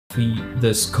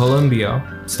this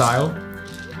Columbia style,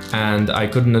 and I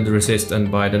couldn't resist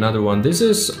and buy another one. This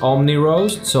is Omni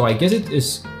Roast, so I guess it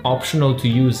is optional to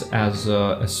use as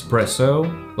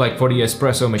espresso, like for the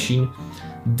espresso machine.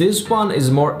 This one is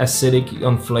more acidic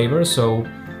on flavor, so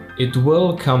it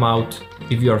will come out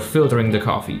if you are filtering the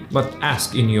coffee. But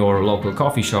ask in your local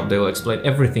coffee shop, they will explain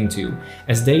everything to you,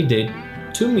 as they did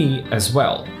to me as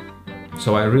well.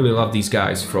 So I really love these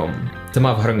guys from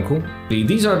Tma v Hrnku.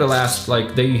 These are the last,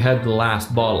 like they had the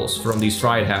last bottles from these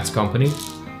Friedhats company.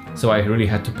 So I really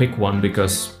had to pick one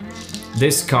because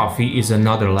this coffee is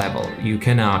another level. You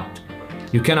cannot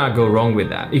go wrong with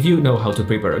that if you know how to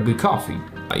prepare a good coffee.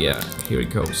 Yeah, here it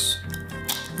goes.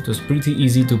 It was pretty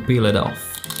easy to peel it off.